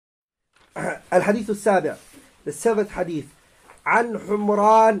الحديث السابع the seventh حديث عن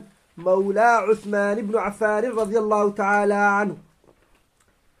حمران مولى عثمان بن عفان رضي الله تعالى عنه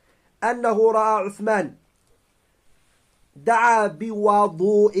أنه رأى عثمان دعا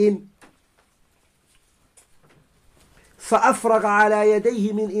بوضوء فأفرغ على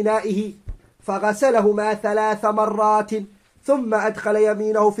يديه من إنائه فغسلهما 3 مرات ثم أدخل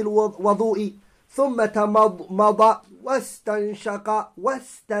يمينه في الوضوء ثم تمضمض واستنشق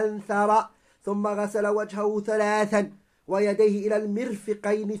واستنثر ثم غسل وجهه 3 ويديه إلى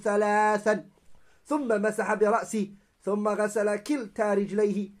المرفقين 3 ثم مسح برأسه ثم غسل كلتا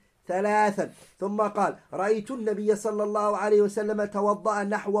رجليه 3 ثم قال رأيت النبي صلى الله عليه وسلم توضأ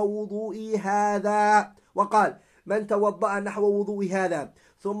نحو وضوئي هذا وقال من توضأ نحو وضوء هذا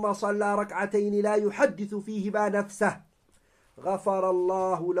ثم صلى ركعتين لا يحدث فيهما نفسه غفر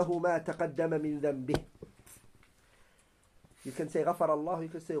الله له ما تقدم من ذنبه. You can say غفر الله, you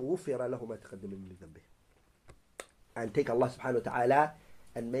can say غفر له ما تقدم من ذنبه. And take Allah subhanahu wa ta'ala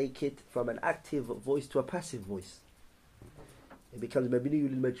and make it from an active voice to a passive voice. It becomes مبني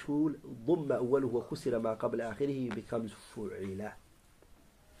للمجهول ضم أوله وكسر ما قبل آخره, it becomes فعل.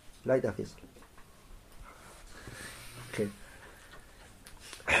 Like that is. Okay.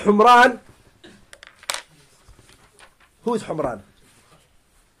 حمران. Who is حمران?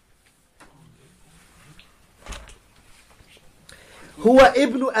 هو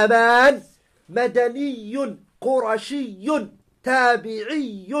ابن أبان مدني قرشي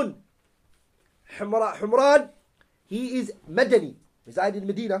تابعي. حمران, he is Madani, residing in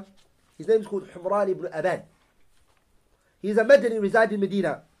Medina. His name is called Humran ibn Aban. He is a Madani residing in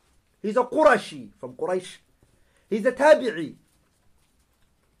Medina. He's a Qurashi from Quraysh. He's a Tabi'i.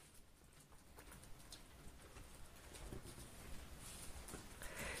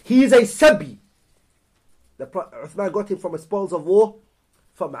 He is a Sabi. Uthman got him from a spoils of war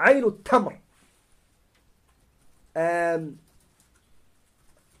from Ayn al-Tamr.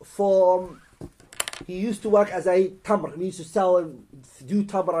 He used to work as a tamr. He used to sell and do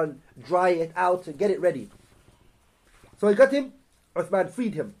tamr and dry it out and get it ready. So he got him. Uthman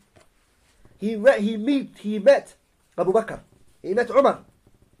freed him. He met Abu Bakr. He met Umar.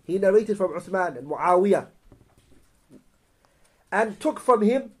 He narrated from Uthman and Muawiyah. And took from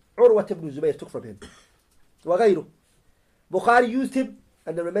him, Urwa ibn Zubayr took from him. وغيره. Bukhari used him,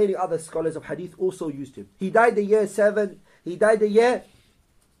 and the remaining other scholars of hadith also used him. He died the year 75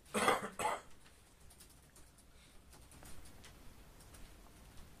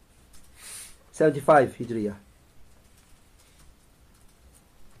 Hijriya.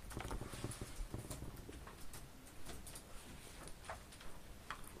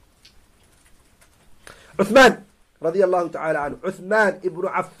 Uthman radiyallahu ta'ala anhu. Uthman ibn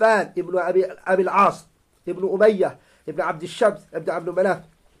Affan ibn Abi al-As ibn Umayyah ibn Abd al-Shams ibn Abd al-Manaf.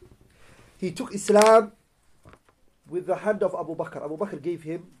 He took Islam with the hand of Abu Bakr. Abu Bakr gave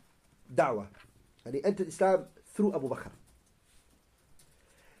him da'wah, and he entered Islam through Abu Bakr.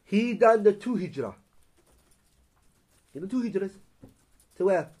 He done the 2 hijrah. He done 2 hijras. To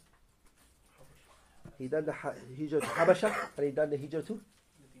where? He done the hijrah to Habasha, and he done the hijrah to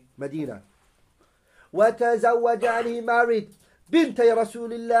Medina. وتزوج, and he married بنتي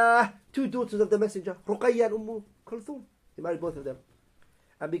رسول الله, 2 daughters of the Messenger, Ruqayya and Umm Kulthum. He married both of them.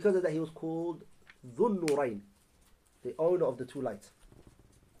 And because of that, he was called Dhun Nurayn, the owner of the 2 lights.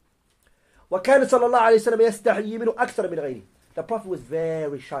 وكان صلى الله عليه وسلم يستحيي منه أكثر من غيره. The Prophet was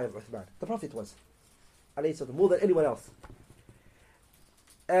very shy of Uthman. The Prophet was, alayhi sallam, more than anyone else.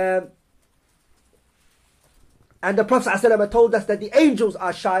 And the Prophet ﷺ told us that the angels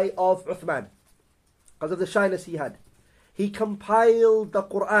are shy of Uthman because of the shyness he had. He compiled the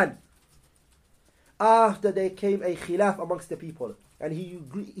Quran after there came a khilaf amongst the people, and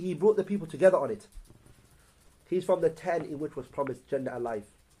he brought the people together on it. He's from the 10 in which was promised Jannah and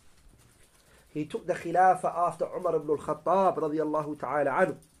life. He took the khilafah after Umar ibn al-Khattab radiyallahu ta'ala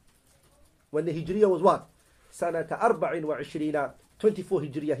anhu. When the Hijriya was what? Sanata 24, 24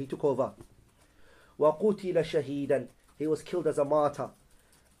 Hijriya, he took over. وَقُتِلَ شَهِيدًا, he was killed as a martyr.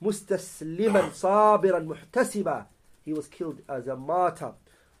 مُسْتَسْلِمًا صَابِرًا مُحْتَسِبًا, he was killed as a martyr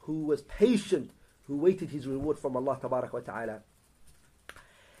who was patient, who waited his reward from Allah tabarak wa ta'ala.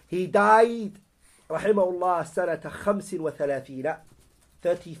 He died, rahimahullah, sanata 35,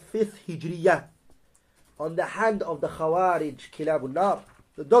 35th Hijriya, on the hand of the Khawarij, Kilabun Nar,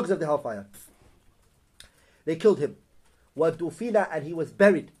 the dogs of the hellfire. They killed him. وَدُفِنَ, and he was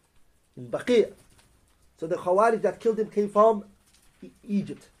buried in Baqi'. So the Khawarij that killed him came from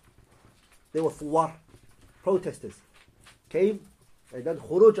Egypt. They were Thuwar, protesters. Came, and then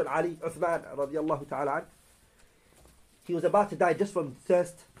Khuruj al-Ali, Uthman radiyallahu ta'ala an. He was about to die just from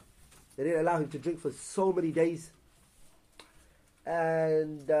thirst, They didn't allow him to drink for so many days.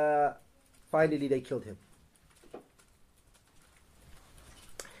 And finally they killed him.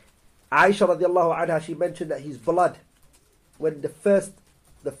 Aisha radiallahu anha, she mentioned that his blood, when the first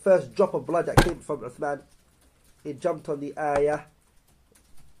drop of blood that came from Uthman, it jumped on the ayah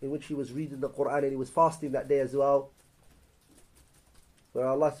in which he was reading the Quran, and he was fasting that day as well, where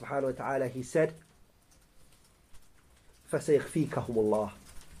Allah subhanahu wa ta'ala, he said, فَسَيَخْفِيكَهُمُ اللَّهِ,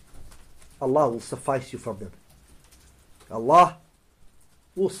 Allah will suffice you from them. Allah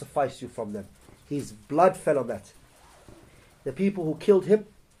will suffice you from them. His blood fell on that. The people who killed him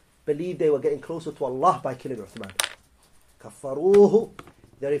believed they were getting closer to Allah by killing Uthman. Kafaruhu,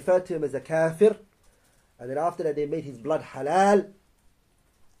 they referred to him as a kafir, and then after that they made his blood halal,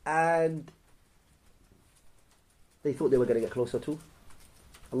 and they thought they were going to get closer to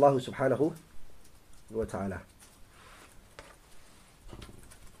Allah subhanahu wa ta'ala.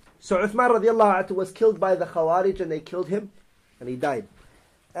 So Uthman radiallahu anhu was killed by the Khawarij, and they killed him and he died.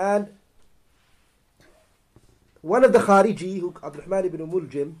 And one of the Khariji, Abdurrahman ibn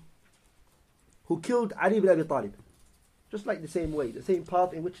Muljim, who killed Ali ibn Abi Talib, just like the same way, the same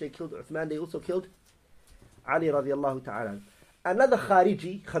path in which they killed Uthman, they also killed Ali radiallahu ta'ala. Another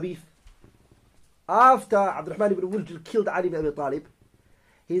Khariji, Khabith, after Abdurrahman ibn Muljim killed Ali ibn Abi Talib,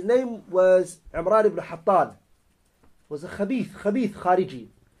 his name was Imran ibn Hattan, was a Khabith Khariji.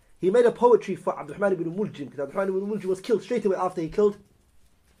 He made a poetry for Abdurrahman ibn Muljim, because Abdurrahman ibn Muljim was killed straight away after he killed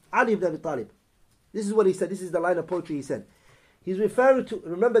Ali ibn Abi Talib. This is what he said, this is the line of poetry he said. He's referring to,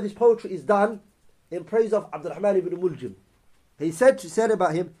 remember this poetry is done in praise of Abdurrahman ibn Muljim. He said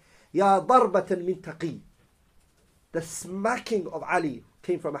about him, Ya darbatan min taqi. The smacking of Ali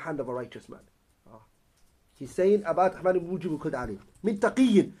came from a hand of a righteous man. He's saying about Abdurrahman ibn Muljim who killed Ali. Min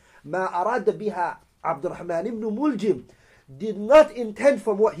taqiyin ma arada biha Abdurrahman ibn Muljim, did not intend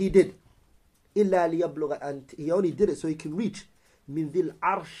from what he did. Illa liyabluga, and he only did it so he can reach min dhil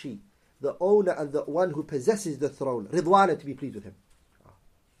arshi, the owner and the one who possesses the throne, Ridwana, to be pleased with him.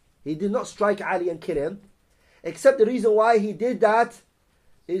 He did not strike Ali and kill him, except the reason why he did that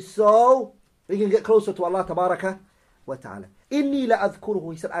is so we can get closer to Allah tabaraka wa ta'ala. Inni la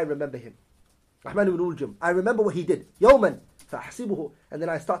adhkuruhu, he said, I remember him. Rahman ibn Muljim, I remember what he did. Yawman fa'ahsibuhu, and then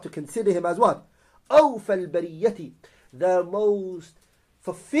I start to consider him as what? Awfa al-bariyati, the most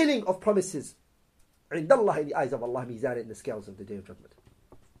fulfilling of promises. عند Allah, in the eyes of Allah, mizan, in the scales of the Day of Judgment.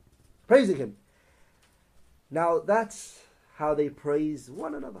 Praising him. Now that's how they praise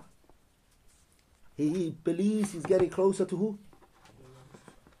one another. He believes he's getting closer to who?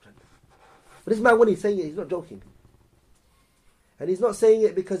 But this man, when he's saying it, he's not joking. And he's not saying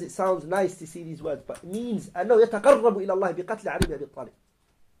it because it sounds nice to see these words, but it means أنه يتقرب إلى الله بقتل علي بن أبي طالب.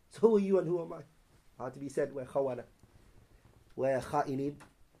 So who are you and who am I? How to be said, we're khawana, we're kha'inin,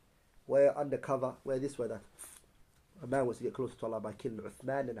 we're undercover, we're this, we're that. A man wants to get closer to Allah by killing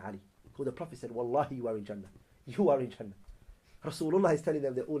Uthman and Ali, who the Prophet said, Wallahi, you are in Jannah. You are in Jannah. Rasulullah is telling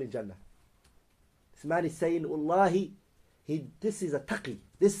them they're all in Jannah. This man is saying, Wallahi, this is a taqi.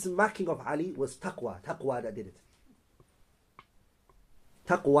 This smacking of Ali was taqwa that did it.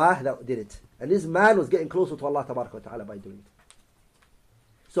 Taqwa that did it. And this man was getting closer to Allah tabaraka wa ta'ala by doing it.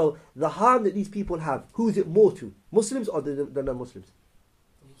 So the harm that these people have, who is it more to? Muslims or the non-Muslims?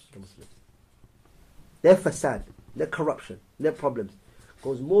 The Muslims. Their fasad, their corruption, their problems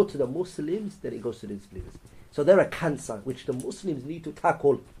goes more to the Muslims than it goes to the disbelievers. So they're a cancer which the Muslims need to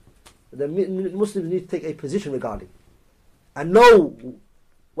tackle. The Muslims need to take a position regarding and know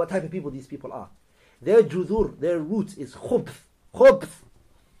what type of people these people are. Their judur, their roots is khubth.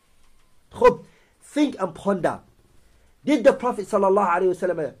 Think and ponder. Did the Prophet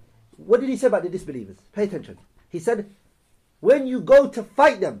ﷺ, what did he say about the disbelievers? Pay attention. He said, when you go to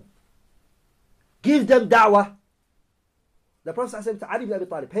fight them, give them da'wah. The Prophet ﷺ to Ali ibn Abi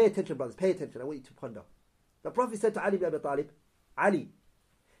Talib, pay attention brothers, pay attention, I want you to ponder. The Prophet said to Ali ibn Abi Talib, Ali,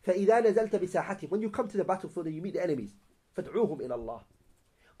 فَإِذَا نَزَلْتَ بِسَاحَتِهِمْ, when you come to the battlefield and you meet the enemies, فَادْعُوهُمْ إِلَى اللَّهِ,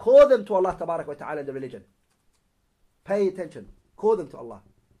 call them to Allah tabarak wa ta'ala and the religion. Pay attention, call them to Allah.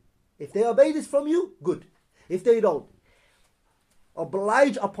 If they obey this from you, good. If they don't,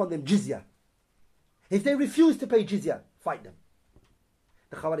 oblige upon them jizya. If they refuse to pay jizya, fight them.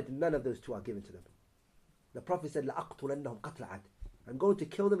 The Khawarij, none of those two are given to them. The Prophet said, لَأَقْتُلَنَّهُمْ قَتْلَ عَادٍ, I'm going to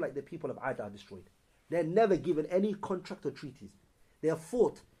kill them like the people of Ad are destroyed. They're never given any contract or treaties. They are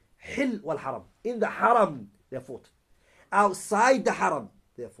fought hil wal haram. In the haram, they are fought. Outside the haram,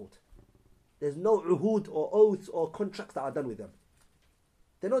 they are fought. There's no uhud or oaths or contracts that are done with them.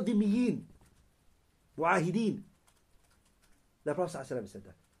 They're not dhimmiyin, mu'ahideen. The Prophet ﷺ said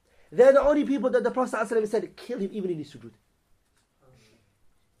that. They're the only people that the Prophet ﷺ said, kill him even in his sujood.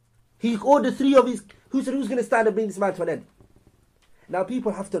 He ordered 3 of his... Who's going to stand and bring this man to an end? Now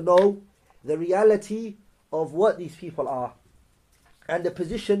people have to know the reality of what these people are and the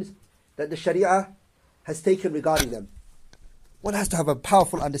positions that the Sharia has taken regarding them. One has to have a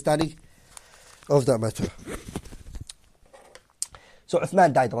powerful understanding of that matter. So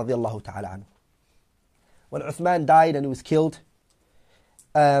Uthman died, radiallahu ta'ala anhu. When Uthman died and he was killed,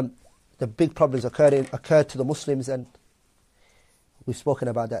 the big problems occurred to the Muslims, and we've spoken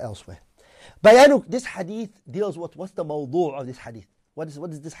about that elsewhere. Bayanuk, this hadith deals with what's the mawdu' of this hadith. What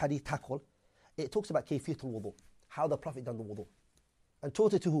does this hadith tackle? It talks about kayfiyatul wudu, how the Prophet done the wudu. And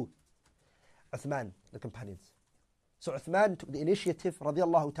taught it to who? Uthman, the companions. So Uthman took the initiative,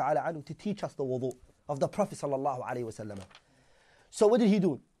 radiallahu ta'ala anhu, to teach us the wudu of the Prophet sallallahu alayhi wa sallam. So what did he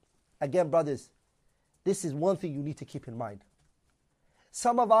do? Again, brothers, this is one thing you need to keep in mind.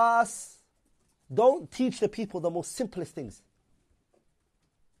 Some of us don't teach the people the most simplest things.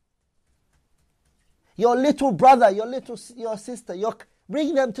 Your little brother, your sister,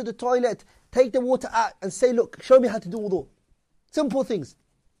 bring them to the toilet, take the water out and say, look, show me how to do wudu. Simple things.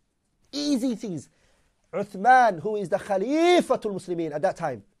 Easy things. Uthman, who is the Khalifatul Muslimin at that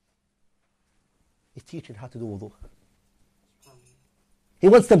time, is teaching how to do wudu. He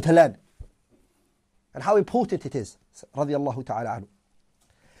wants them to learn. And how important it is. Radiallahu ta'ala anhu.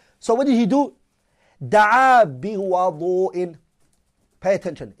 So what did he do? Da'a biwadu'in. Pay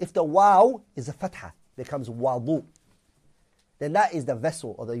attention. If the waw is a fatha, becomes wadu, then that is the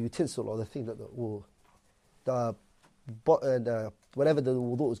vessel or the utensil or the thing that whatever the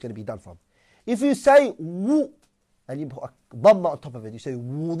wudu is going to be done from. If you say wu and you put a dhamma on top of it, you say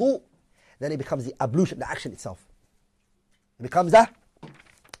wudu, then it becomes the ablution, the action itself. It becomes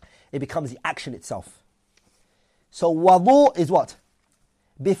the action itself. So wudu is what?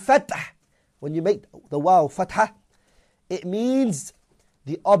 Bifatah. When you make the waw fatha, it means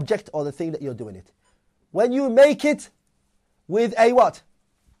the object or the thing that you're doing it. When you make it with a what?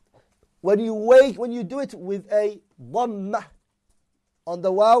 When you do it with a dhamma on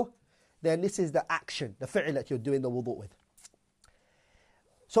the waw, then this is the action, the fi'l that you're doing the wudu with.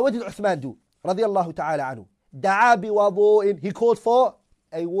 So what did Uthman do? Radiallahu ta'ala anhu. Da'a biwadu'in. He called for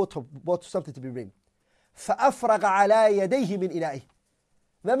a water, something to be bring. فَأَفْرَغَ عَلَى يَدَيْهِ مِنْ إِنَائِهِ.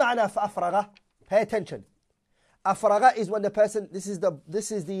 ما معنى فَأَفْرَغَ? Pay attention. Afraga is when the person, this is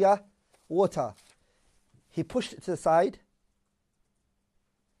the water. He pushed it to the side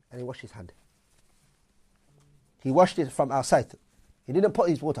and he washed his hand. He washed it from outside. He didn't put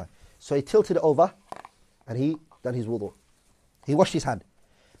his water. So he tilted it over and he done his wudu. He washed his hand.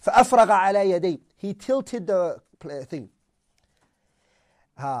 فَأَفْرَغَ عَلَى يَدَيْهِ. He tilted the thing.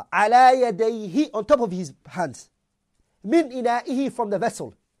 عَلَى يَدَيْهِ, on top of his hands. مِنْ إِنَائِهِ, from the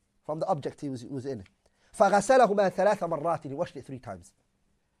vessel, from the object he was in. فَغَسَلَهُمَا ثَلَاثَ مَرَّاتٍ. He washed it 3 times.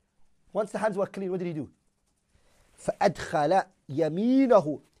 Once the hands were clean, what did he do? فَأَدْخَلَ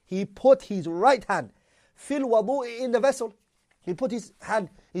يَمِينَهُ. He put his right hand فِي الْوَضُوءِ, in the vessel. He put his hand,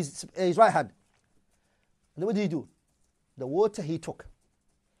 his right hand. And then what did he do? The water he took.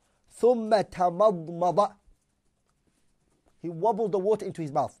 ثُمَّ تَمَضْمَضَ. He wobbled the water into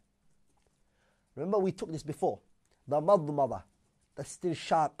his mouth. Remember we took this before. The madmada, the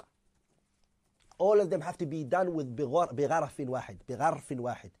stinshaq. All of them have to be done with بغرف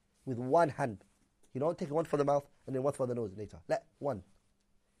واحد. With one hand. You don't take one for the mouth and then one for the nose later. Let one.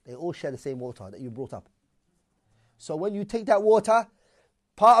 They all share the same water that you brought up. So when you take that water,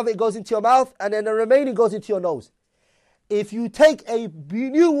 part of it goes into your mouth and then the remaining goes into your nose. If you take a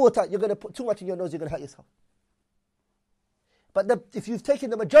new water, you're going to put too much in your nose, you're going to hurt yourself. But if you've taken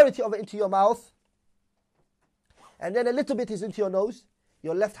the majority of it into your mouth, and then a little bit is into your nose,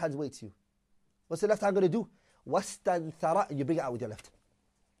 your left hand waits you. What's the left hand going to do? وَاسْتَنْثَرَ, and you bring it out with your left.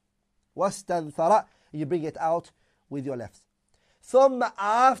 وَاسْتَنْثَرَ, and you bring it out with your left. ثُمَّ,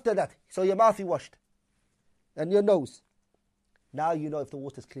 after that, so your mouth you washed, and your nose. Now you know if the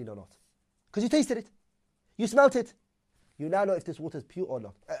water is clean or not. Because you tasted it. You smelt it. You now know if this water is pure or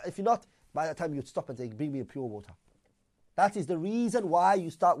not. If you're not, by that time you'd stop and say, bring me a pure water. That is the reason why you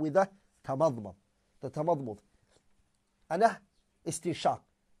start with the tamadmud. The tamadmud. And istinshaq.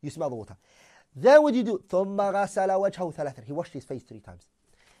 You smell the water. Then what do you do? ثُمَّ غَسَلَ وَجْهَهُ ثَلَاثًا. He washed his face 3 times.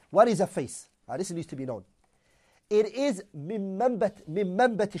 What is a face? This needs to be known. It is مِن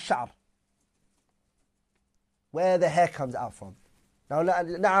مَنْبَتِ الشَّعْرِ, where the hair comes out from.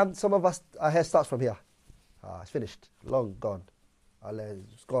 Now, some of us, our hair starts from here. It's finished. Long gone.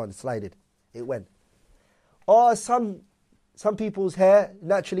 It's gone, slided. It went. Or some people's hair,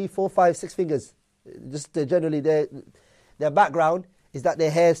 naturally 4, 5, 6 fingers. Just generally their background is that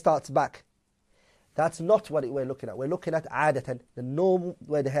their hair starts back. That's not what we're looking at. We're looking at عادة, the norm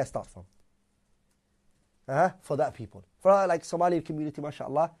where the hair starts from. For that people. For our, like Somali community,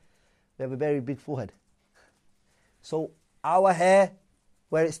 mashallah, we have a very big forehead. So our hair,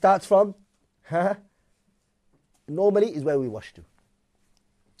 where it starts from, normally is where we wash to.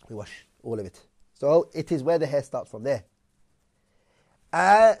 We wash all of it. So it is where the hair starts from, there.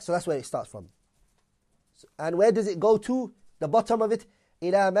 So that's where it starts from. And where does it go to? The bottom of it,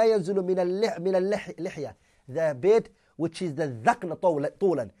 إلى ما ينزل من اللحية. The beard, which is the ذقن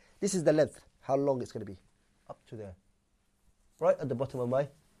طولا. This is the length, how long it's going to be. Up to there. Right at the bottom of my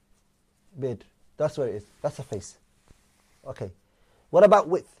beard. That's where it is. That's the face. Okay. What about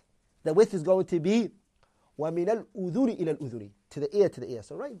width? The width is going to be وَمِنَ الْأُذُنِ إِلَى الْأُذُنِ. To the ear.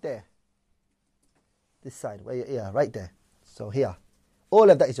 So right there. This side, where your ear, right there. So here. All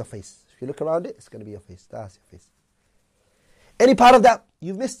of that is your face. If you look around it, it's going to be your face. That's your face. Any part of that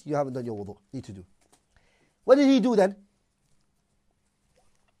you've missed, you haven't done your wudu. Need to do. What did he do then?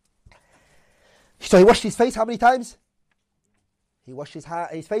 So he washed his face how many times? He washed his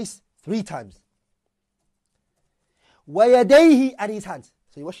face 3 times. وَيَدَيْهِ, and his hands.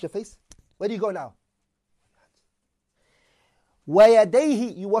 So you wash your face. Where do you go now?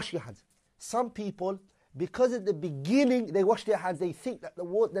 وَيَدَيْهِ, you wash your hands. Some people, because at the beginning they wash their hands, they think that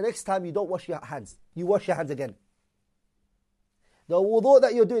the next time you don't wash your hands. You wash your hands again. The wudu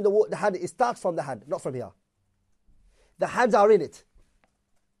that you're doing, the hand, it starts from the hand, not from here. The hands are in it.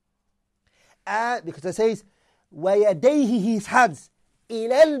 And because it says, وَيَدَيْهِ, his hands,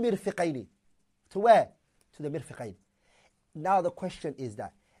 إِلَى الْمِرْفِقَيْنِ. To where? To the mirfiqayn. Now the question is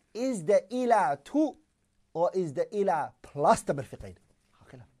that, is the ila to, or is the ila plus the mirfiqayn?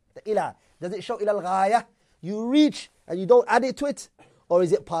 The ila, does it show ila al-ghaya? You reach and you don't add it to it, or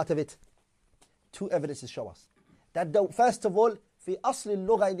is it part of it? 2 evidences show us. That first of all, في أصل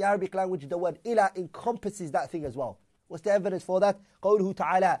اللغة, in the Arabic language, the word ila encompasses that thing as well. What's the evidence for that? قوله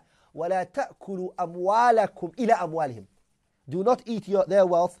تعالى ولا تأكلوا أموالكم إلى أموالهم. Do not eat their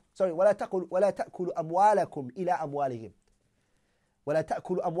wealth. Sorry, ولا تأكلوا أموالكم إلى أموالهم. ولا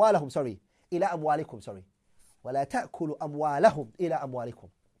تأكلوا أموالهم, sorry, إلى أموالكم, sorry. ولا تأكلوا أموالهم إلى أموالكم.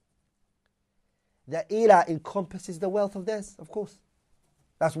 The ila encompasses the wealth of theirs, of course.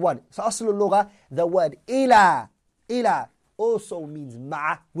 That's one. So أصل اللغة, the word ila also means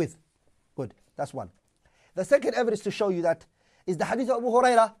ma'a, with. Good, that's one. The second evidence to show you that is the hadith of Abu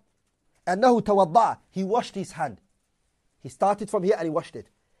Hurairah. أنه توضأ, he washed his hand. He started from here and he washed it.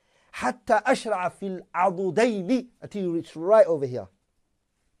 حتى أشرع في العضدين, until he reached right over here.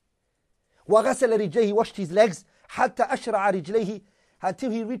 وغسل رجليه, he washed his legs. حتى أشرع رجليه,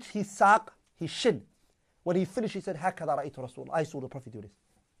 until he reached his saq, his shin. When he finished, he said, هكذا رأيت رسول, I saw the Prophet do this.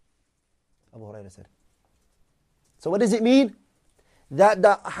 Abu Hurairah said. So what does it mean? That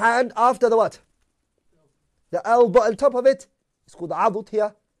the hand after the what? The elbow on top of it, it's called the adud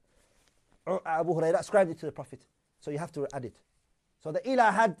here. Abu Hurairah ascribed it to the Prophet. So you have to add it. So the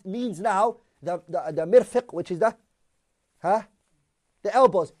ila had means now, the mirfiq, which is the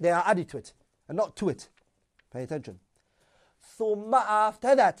elbows, they are added to it, and not to it. Pay attention. ثم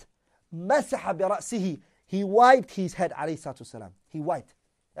after that, مسح برأسه, he wiped his head, عليه الصلاة والسلام. He wiped.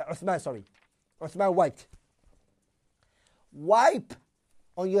 Uthman wiped. Wipe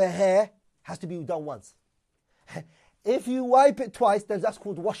on your hair has to be done once. If you wipe it twice, then that's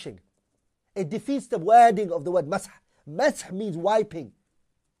called washing. It defeats the wording of the word masah. Masah means wiping.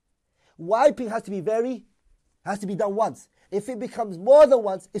 Wiping has to be done once. If it becomes more than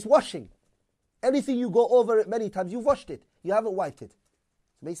once, it's washing. Anything you go over it many times, you've washed it. You haven't wiped it.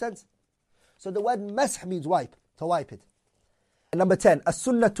 Make sense? So the word masah means wipe, to wipe it. And number 10,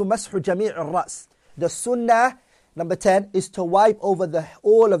 as-sunnatu mashu jami' al-ra's. The sunnah, number 10, is to wipe over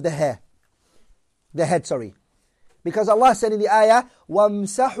all of the hair. The head, sorry. Because Allah said in the ayah,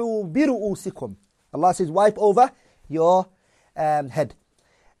 وَامْسَحُوا بِرُؤُوسِكُمْ. Allah says, wipe over your head.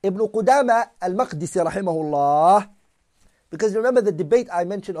 Ibn Qudama al-Maqdisi rahimahullah, because remember the debate I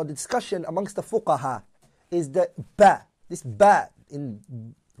mentioned, or the discussion amongst the fuqaha, is the ba. This ba in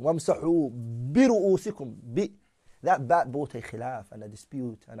وَامْسَحُوا بِرُؤُوسِكُمْ. That ba brought a khilaf and a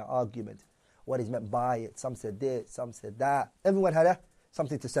dispute and an argument. What is meant by it? Some said this, some said that. Everyone had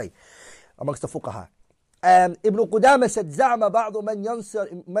something to say amongst the fuqaha. Ibn Qudama said, زعم بعض من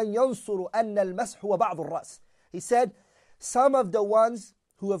ينصر أن المسح هو بعض الرأس. He said, some of the ones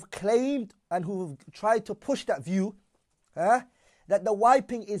who have claimed and who have tried to push that view, that the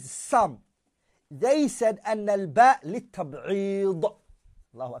wiping is some. They said, أن الباء للتبعيض.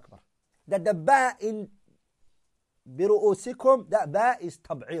 Allahu Akbar. That the ba in برؤوسكم, that ba is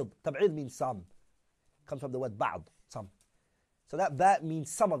tab'id. Tab'id means some. Comes from the word ba'd, some. So that ba means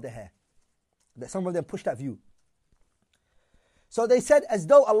some of the hair. Some of them push that view. So they said as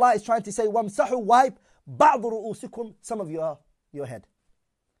though Allah is trying to say, وَامْسَحُوا, wipe بَعْضُ رُؤُوسِكُمْ, some of your head.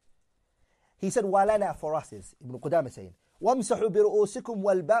 He said, وَلَنَا, for us, is Ibn Qudamah saying, وَامْسَحُوا بِرُؤُوسِكُمْ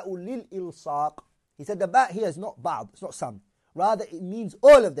وَالْبَاءُ لِلْإِلْصَاقِ. He said the ba here is not ba'd, it's not some. Rather it means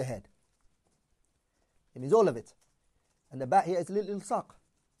all of the head. It means all of it. And the ba here is lil-ilsaq.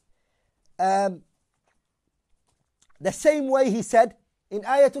 The same way he said in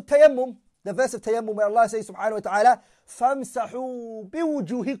Ayatul Tayammum, the verse of Tayammum where Allah says subhanahu wa ta'ala, فَامْسَحُوا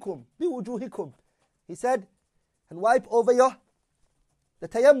بِوُجُوهِكُمْ. He said, and wipe over the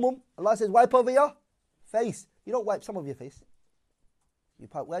Tayammum. Allah says wipe over your face. You don't wipe some of your face. You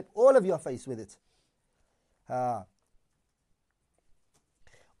wipe all of your face with it.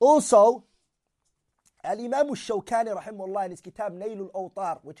 Also, Al-Imam al-Shawkani rahimahullah in his kitab Nail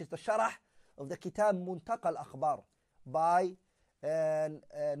al-Awtar, which is the sharah of the kitab Muntaqa al-Akhbar by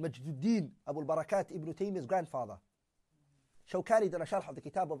Majduddin Abu al-Barakat Ibn Taymiyyah's grandfather. Shawkani done a sharh of the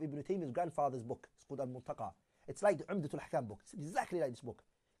kitab of Ibn Taymiyyah's grandfather's book. It's called Al-Muntaqa. It's like the Umdat al-Ahkam book. It's exactly like this book.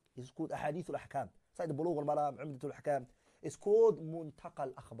 It's called Ahadith al-Ahkam. It's like the Bulugh al-Maram, Umdat al-Ahkam. It's called Muntaqa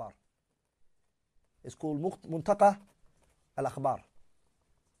al-Akhbar. It's called Muntaqa al-Akhbar,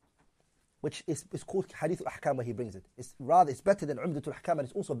 which is called Hadith al-Ahkam where he brings it. It's better than Umdat al-Ahkam, and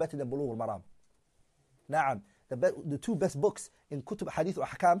it's also better than Bulugh al-Maram. Na'am. The two best books in Kutub Hadith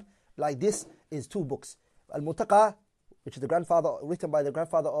al-Ahkam like this is two books. Al-Muntaqa, which is written by the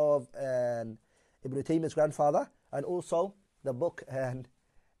grandfather of Ibn Taymiyyah's grandfather, and also the book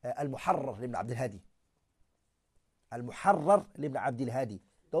Al-Muharrar ibn Abdul Hadi. Al-Muharrar ibn Abdul Hadi.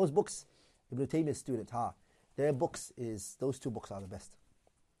 Those books, Ibn Taymiyyah's students, their books those two books are the best.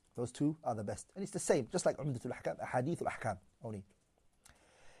 Those two are the best. And it's the same, just like Umdat al-Ahkam, Hadith al-Ahkam only.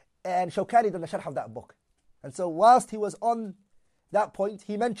 And Shawkani done a sharh of that book. And so whilst he was on that point,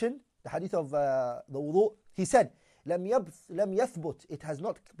 he mentioned the hadith of the wudu. He said, لم يثبت, it has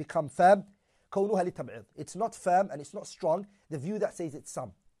not become firm, كونها للتبعيض. It's not firm and it's not strong, the view that says it's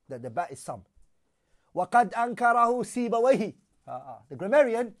some, that the ba is some. وقد أنكره سيبويه. The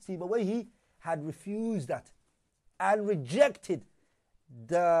grammarian, Sibawayhi, had refused that and rejected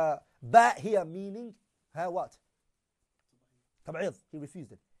the ba here meaning what? تبعيض. He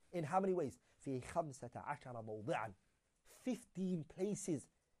refused it. In how many ways? في 15 موضعا. 15 places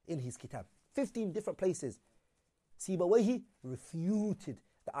in his kitab. 15 different places. Sibawayhi refuted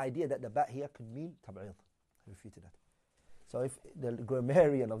the idea that the ba here could mean tab'id. He refuted that. So if the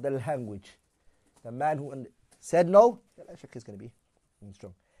grammarian of the language, the man who said no, the shak is going to be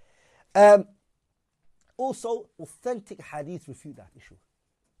strong. Also, authentic hadith refute that issue.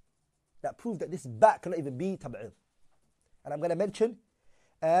 That prove that this ba cannot even be tab'id. And I'm going to mention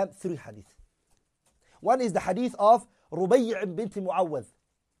 3 hadith. One is the hadith of Rubai' bint Mu'awwidh.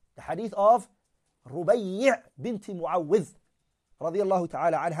 The hadith of Rubai' bint Mu'awwidh radiyallahu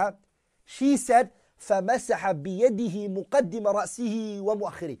ta'ala anha. She said, فَمَسَحَ بِيَدِهِ مُقَدِّمَ رَأْسِهِ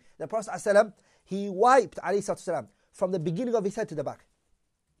وَمُؤَخِّرِهِ. The Prophet ﷺ, he wiped ﷺ, from the beginning of his head to the back.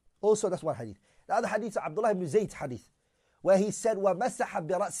 Also, that's one hadith. The other hadith is Abdullah ibn Zayd's hadith, where he said, وَمَسَحَ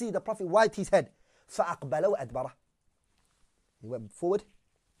بِرَأْسِهِ. The Prophet wiped his head. فَأَقْبَلَ وَأَدْبَرَ. He went forward,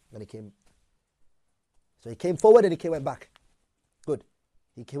 then he came. So he came forward and he went back. Good.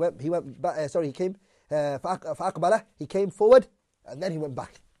 He went back. He came. فَأَقْبَلَ. He came forward and then he went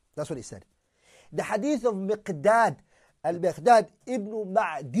back. That's what he said. The hadith of Miqdad, Al-Miqdad ibn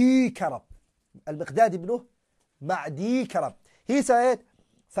Ma'di Karab. Al-Miqdad ibn Ma'di Karab. He said,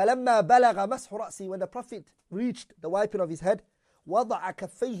 فَلَمَّا بَلَغَ مَسْحُ رَأْسِي. When the Prophet reached the wiping of his head, وَضَعَ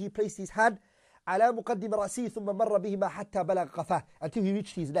كَفَّيْهِ. He placed his hand على مقدم رأسه ثم مر بهما حتى بلغ قفاه, until he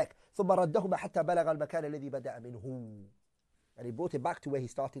reached his neck. ثم ردهما حتى بلغ المكان الذي بدأ منه. And he brought it back to where he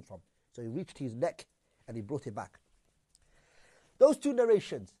started from. So he reached his neck and he brought it back. Those two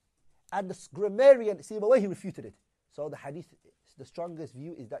narrations and the grammarian, see the way he refuted it. So the hadith, the strongest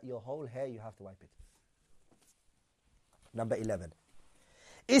view is that your whole hair you have to wipe it. Number 11.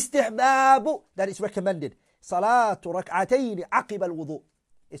 استحباب, that is recommended. صلاة ركعتين عقب الوضوء.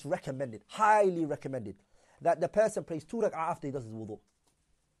 It's recommended, highly recommended, that the person prays 2 rak'ah after he does his wudu.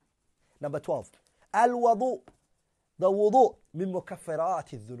 Number 12. Al-wudu. The wudu min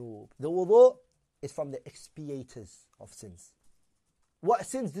mukaffirat al-dhunub. The wudu is from the expiators of sins. What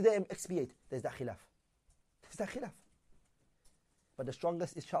sins do they expiate? There's that khilaf. But the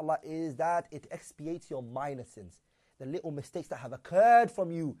strongest, inshallah, is that it expiates your minor sins. The little mistakes that have occurred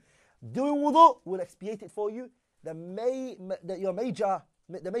from you. Doing wudu will expiate it for you. The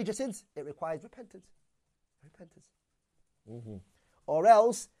major sins, it requires repentance. Or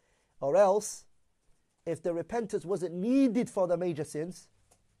else, if the repentance wasn't needed for the major sins,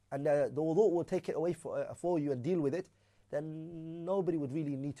 and the wudu will take it away for you and deal with it, then nobody would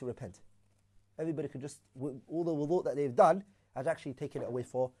really need to repent. Everybody could just, all the wudu that they've done has actually taken it away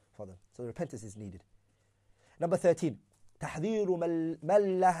for them. So repentance is needed. Number 13. تحذير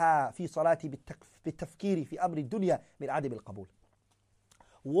من لها في صلاتي بالتفكير في أمر الدنيا من عدم القبول.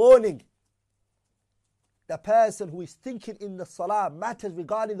 Warning the person who is thinking in the salah matters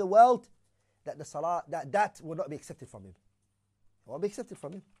regarding the world, that the salah that will not be accepted from him. It won't be accepted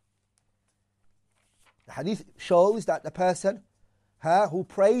from him. The hadith shows that the person who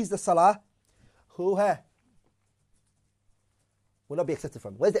prays the salah, who will not be accepted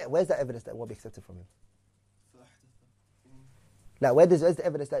from him. Where's the evidence that it won't be accepted from him? Now, where's the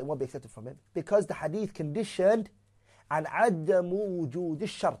evidence that it won't be accepted from him? Because the hadith conditioned and عدم وجود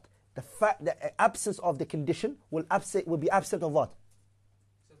الشرط. The fact that the absence of the condition will be absent of what?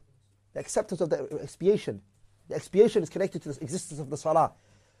 The acceptance of the expiation. The expiation is connected to the existence of the salah.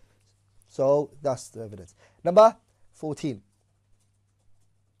 So that's the evidence. Number 14.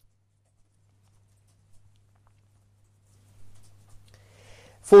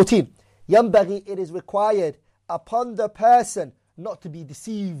 14. ينبغي, it is required upon the person not to be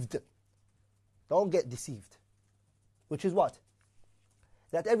deceived. Don't get deceived. Which is what?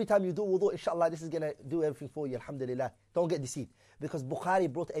 That every time you do wudu, inshallah, this is going to do everything for you, alhamdulillah. Don't get deceived. Because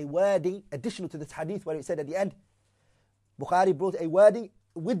Bukhari brought a wording additional to this hadith where it said at the end, Bukhari brought a wording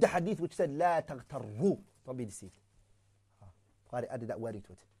with the hadith which said, لا تغتروا. Don't be deceived. Bukhari added that wording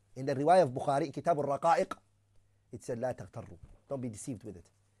to it. In the riwayah of Bukhari, Kitab al-Raqa'iq, it said, لا تغتروا. Don't be deceived with it.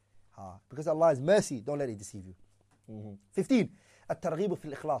 Because Allah is mercy, don't let it deceive you. 15. الترغيب في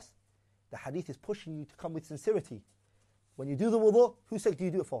الإخلاص. The hadith is pushing you to come with sincerity. When you do the wudu, whose sake do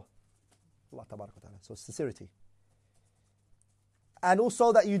you do it for? Allah tabarak wa ta'ala. So sincerity. And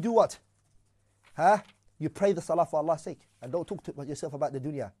also that you do what? You pray the salah for Allah's sake. And don't talk to yourself about the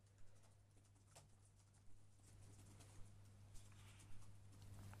dunya.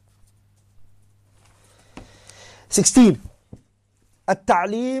 "16.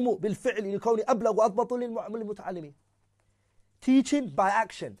 التعليم بالفعل لكون أبلغ وأضبط للمتعلمين." Teaching by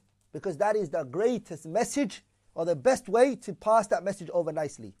action. Because that is the greatest message or the best way to pass that message over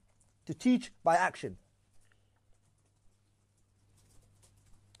nicely. To teach by action.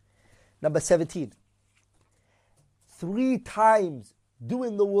 Number 17. 3 times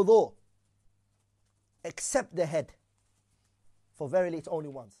doing the wudu except the head. For verily it's only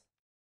once.